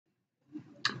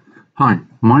Hi,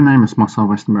 my name is Marcel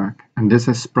Westenberg, and this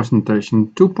is presentation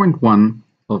 2.1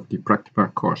 of the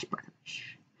Practibar course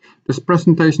package. This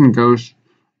presentation goes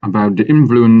about the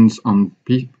influence of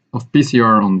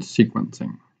PCR on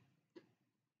sequencing.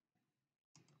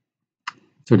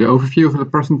 So the overview of the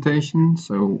presentation,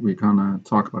 so we're gonna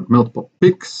talk about multiple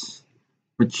peaks,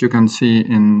 which you can see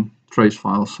in trace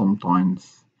files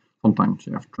sometimes. Sometimes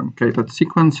you have truncated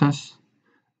sequences,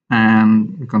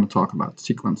 and we're gonna talk about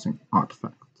sequencing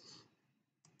artifacts.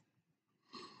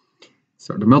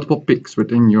 So the multiple peaks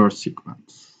within your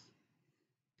sequence.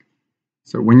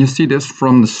 So when you see this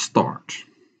from the start,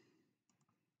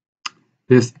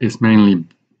 this is mainly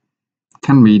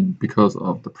can be because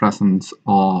of the presence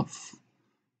of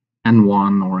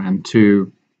N1 or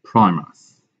N2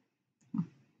 primers.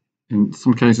 In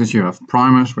some cases you have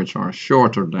primers which are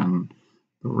shorter than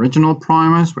the original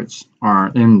primers, which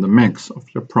are in the mix of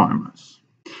your primers.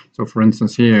 So for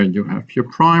instance here you have your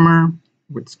primer,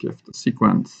 which gives the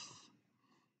sequence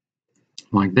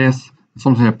like this.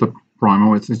 Sometimes you have the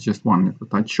primer which is just one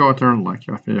nucleotide shorter, like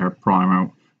you have here a primer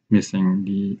missing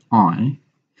the I,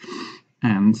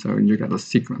 and so you get a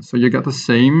sequence. So you get the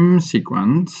same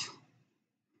sequence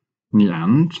in the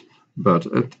end, but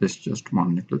it is just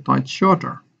one nucleotide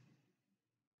shorter.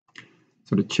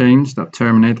 So the chains that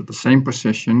terminate at the same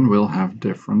position will have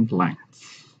different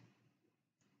lengths.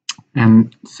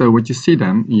 And so what you see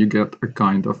then, you get a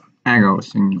kind of AGO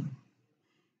signal,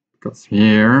 because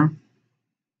here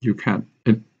you get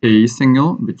an A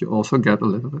signal, but you also get a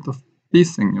little bit of B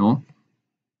signal.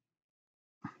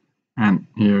 And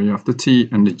here you have the T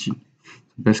and the G.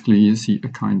 Basically, you see a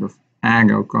kind of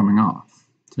AGO coming off.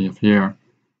 So you have here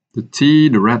the T,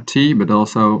 the red T, but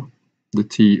also the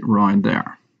T right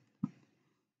there.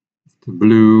 The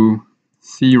blue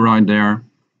C right there,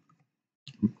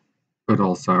 but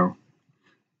also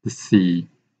the C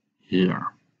here.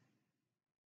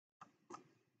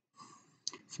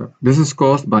 So this is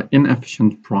caused by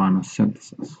inefficient primer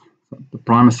synthesis. So the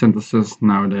primer synthesis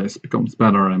nowadays becomes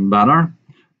better and better,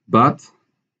 but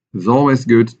it's always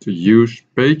good to use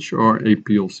page or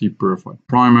APLC purified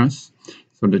primers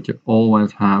so that you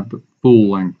always have the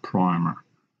full-length primer.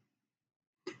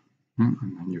 And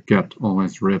then you get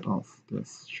always rid of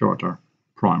this shorter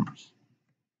primers.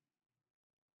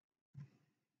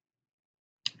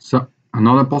 So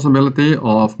another possibility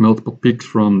of multiple peaks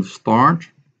from the start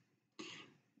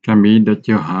can be that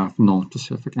you have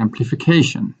non-specific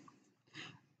amplification.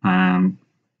 And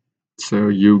so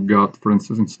you got, for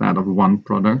instance, instead of one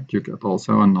product, you get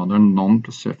also another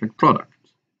non-specific product.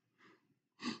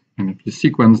 And if you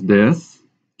sequence this,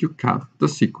 you get the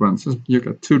sequences, you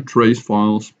get two trace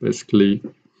files basically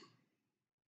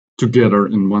together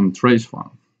in one trace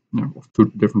file, of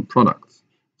two different products.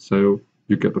 So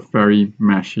you get a very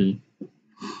meshy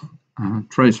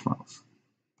trace files.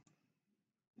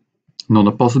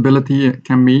 Another possibility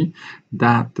can be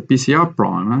that the PCR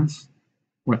primers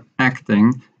were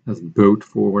acting as both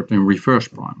forward and reverse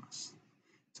primers.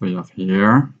 So you have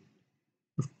here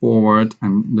the forward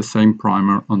and the same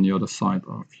primer on the other side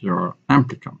of your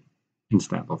amplicon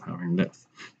instead of having this.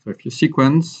 So if you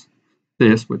sequence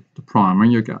this with the primer,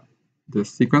 you get this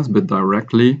sequence, but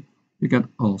directly you get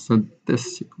also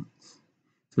this sequence.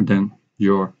 So then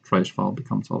your trace file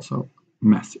becomes also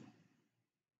messy.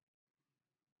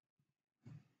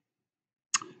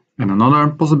 And another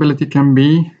possibility can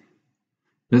be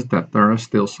is that there are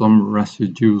still some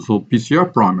residual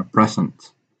PCR primer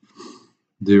present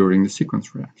during the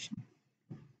sequence reaction.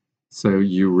 So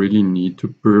you really need to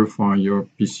purify your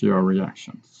PCR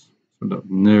reactions so that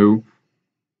no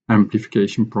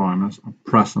amplification primers are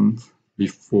present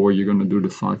before you're going to do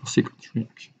the cycle sequence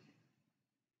reaction.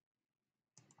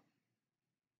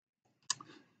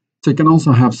 So you can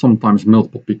also have sometimes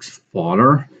multiple peaks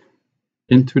farther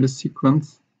into the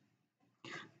sequence.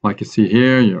 Like you see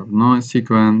here, you have a nice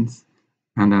sequence,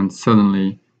 and then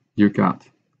suddenly you get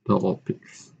double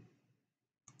peaks.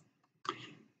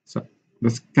 So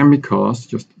this can be caused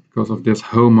just because of this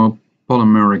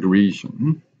homopolymeric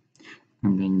region,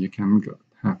 and then you can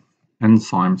have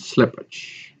enzyme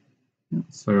slippage.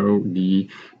 So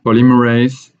the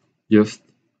polymerase just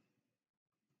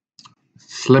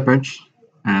slippage,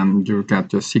 and you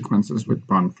get your sequences with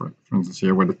one, for instance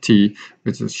here with a T,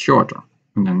 which is shorter.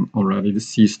 And then already the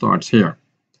C starts here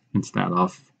instead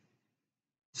of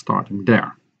starting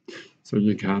there. So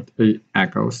you get a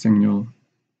echo signal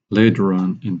later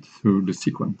on into the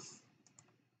sequence.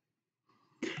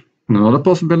 Another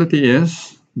possibility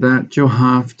is that you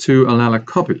have two allelic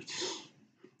copies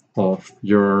of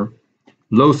your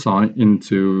loci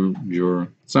into your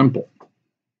sample.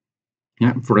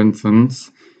 Yeah, for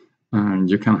instance,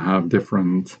 you can have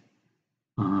different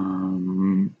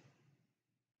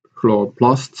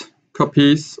chloroplast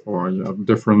copies, or you have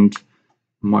different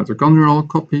mitochondrial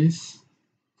copies,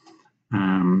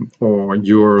 or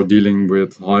you're dealing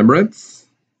with hybrids.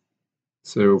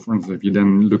 So, for instance, if you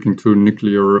then look into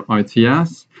nuclear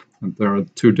ITS, and there are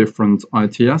two different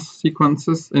ITS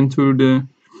sequences into the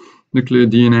nuclear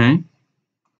DNA.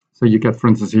 So you get, for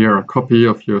instance, here a copy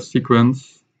of your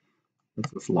sequence,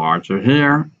 which is larger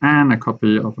here, and a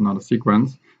copy of another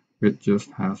sequence, which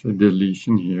just has a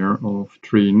deletion here of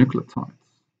 3 nucleotides.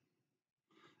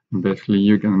 And basically,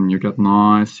 you get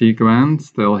nice sequence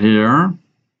still here,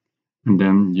 and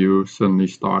then you suddenly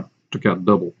start to get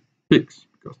double peaks,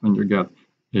 because then you get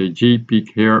a G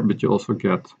peak here, but you also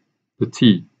get the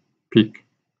T peak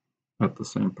at the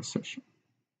same position.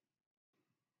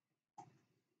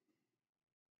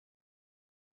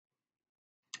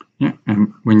 Yeah,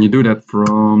 and when you do that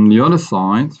from the other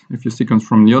side, if you sequence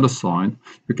from the other side,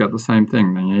 you get the same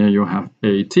thing. Then here you have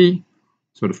AT,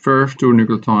 so the first 2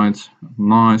 nucleotides have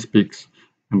nice peaks,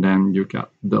 and then you get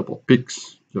double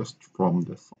peaks just from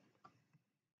this side.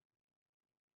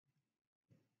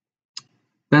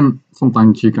 Then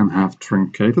sometimes you can have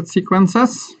truncated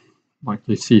sequences, like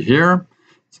you see here.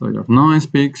 So you have nice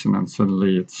peaks, and then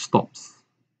suddenly it stops,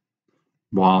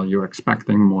 while you're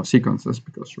expecting more sequences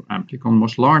because your amplicon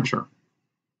was larger.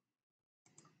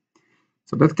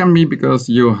 So that can be because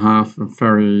you have a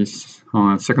very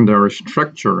secondary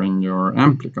structure in your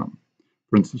amplicon.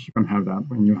 For instance, you can have that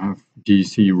when you have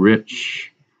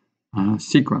GC-rich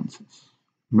sequences.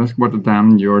 But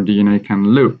then your DNA can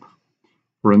loop.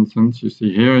 For instance, you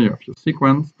see here you have your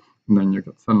sequence, and then you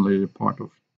get suddenly a part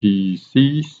of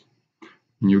GCs,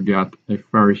 and you get a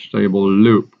very stable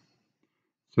loop.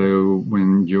 So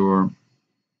when you're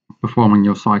performing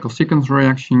your cycle sequence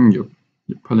reaction, your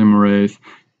polymerase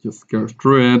just goes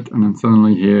through it, and then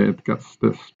suddenly here it gets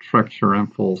this structure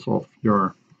and falls off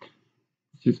your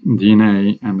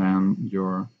DNA, and then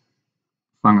your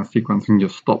Sanger sequencing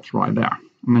just stops right there,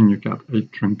 and then you get a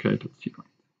truncated sequence.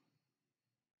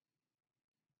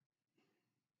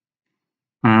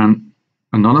 And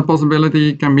another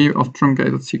possibility can be of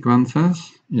truncated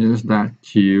sequences is that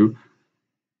you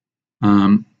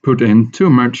put in too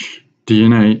much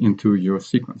DNA into your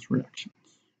sequence reactions.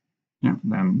 Yeah,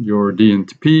 then your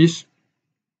DNTPs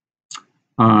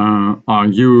are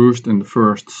used in the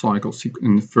first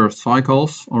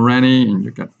cycles already, and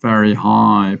you get very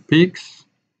high peaks.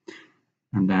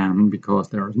 And then because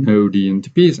there are no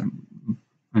DNTPs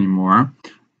anymore,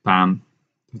 then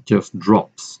it just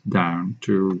drops down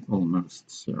to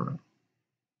almost 0.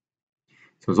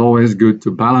 So it's always good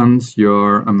to balance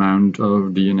your amount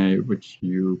of DNA which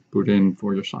you put in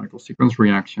for your cycle sequence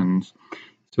reactions.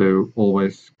 So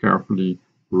always carefully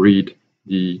read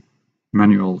the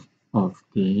manual of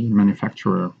the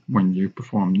manufacturer when you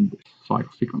perform the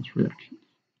cycle sequence reactions.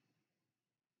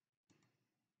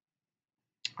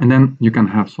 And then you can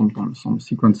have sometimes some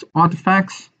sequence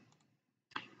artifacts,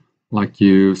 like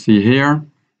you see here.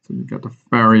 So you get a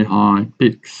very high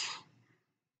peaks,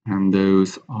 and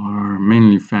those are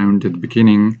mainly found at the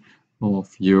beginning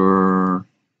of your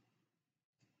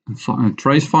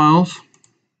trace files,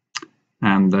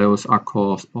 and those are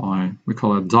caused by, we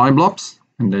call it dye blobs,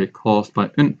 and they're caused by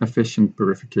inefficient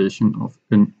purification of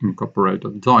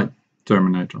unincorporated dye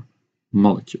terminator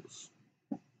molecules.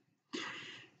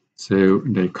 So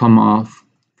they come off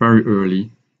very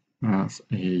early as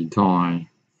a dye,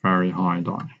 very high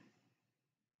dye.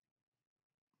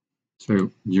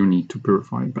 So you need to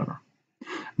purify it better.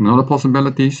 Another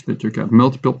possibility is that you get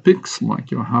multiple peaks like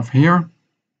you have here,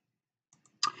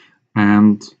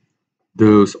 and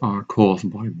those are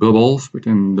caused by bubbles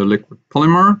within the liquid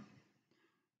polymer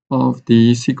of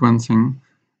the sequencing,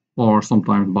 or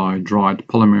sometimes by dried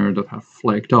polymer that have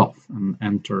flaked off and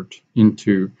entered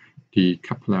into the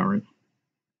capillary.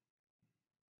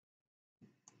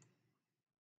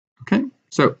 Okay,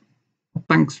 so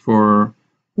thanks for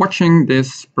watching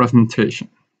this presentation.